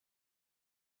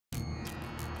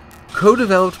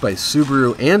Co-developed by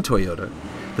Subaru and Toyota,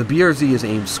 the BRZ is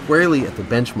aimed squarely at the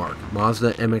benchmark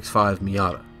Mazda MX-5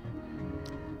 Miata.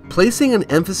 Placing an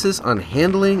emphasis on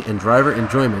handling and driver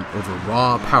enjoyment over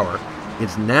raw power,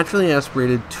 its naturally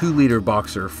aspirated 2-liter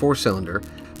boxer 4-cylinder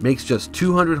makes just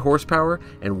 200 horsepower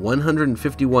and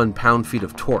 151 pound-feet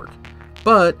of torque,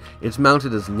 but it's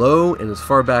mounted as low and as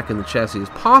far back in the chassis as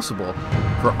possible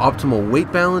for optimal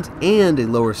weight balance and a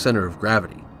lower center of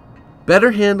gravity.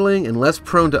 Better handling and less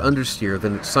prone to understeer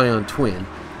than its Scion twin,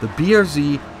 the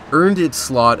BRZ earned its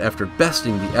slot after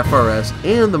besting the FRS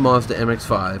and the Mazda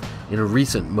MX-5 in a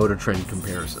recent MotorTrend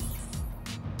comparison.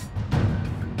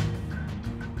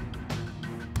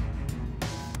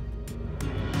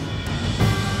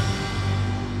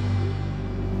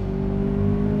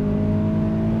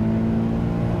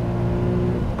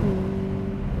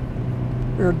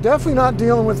 You're definitely not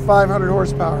dealing with 500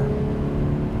 horsepower.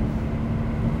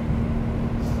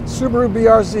 Subaru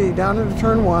BRZ down into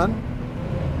turn 1.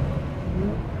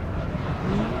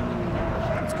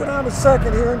 Let's go down to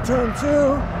second here in turn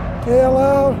 2. Tail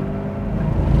out.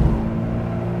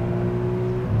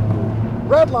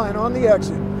 Red line on the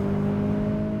exit.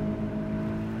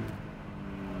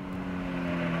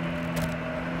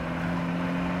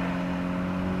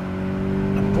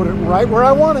 Put it right where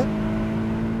I want it.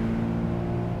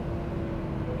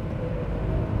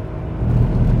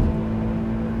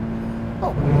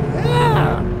 Oh,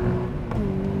 yeah!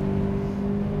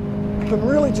 I can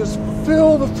really just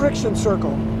fill the friction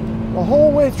circle the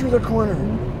whole way through the corner.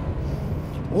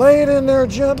 Lay it in there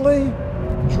gently,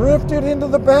 drift it into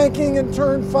the banking in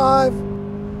turn 5,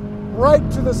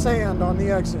 right to the sand on the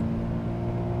exit.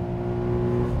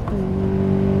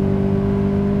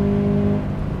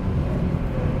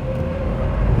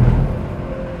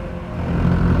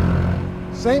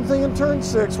 Same thing in turn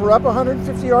 6, we're up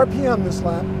 150 RPM this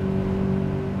lap.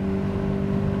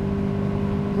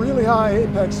 Really high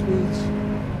apex speeds.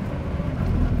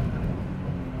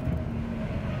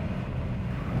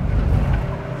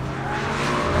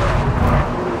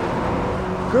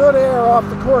 Good air off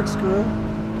the corkscrew.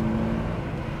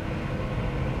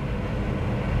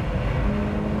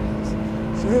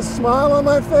 See this smile on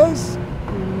my face?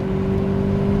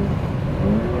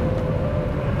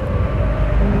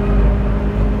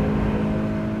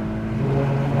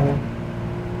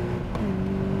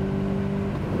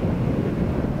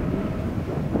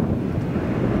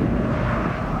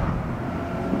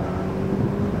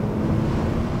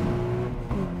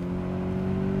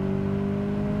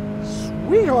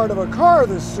 Sweetheart of a car,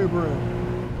 this Subaru.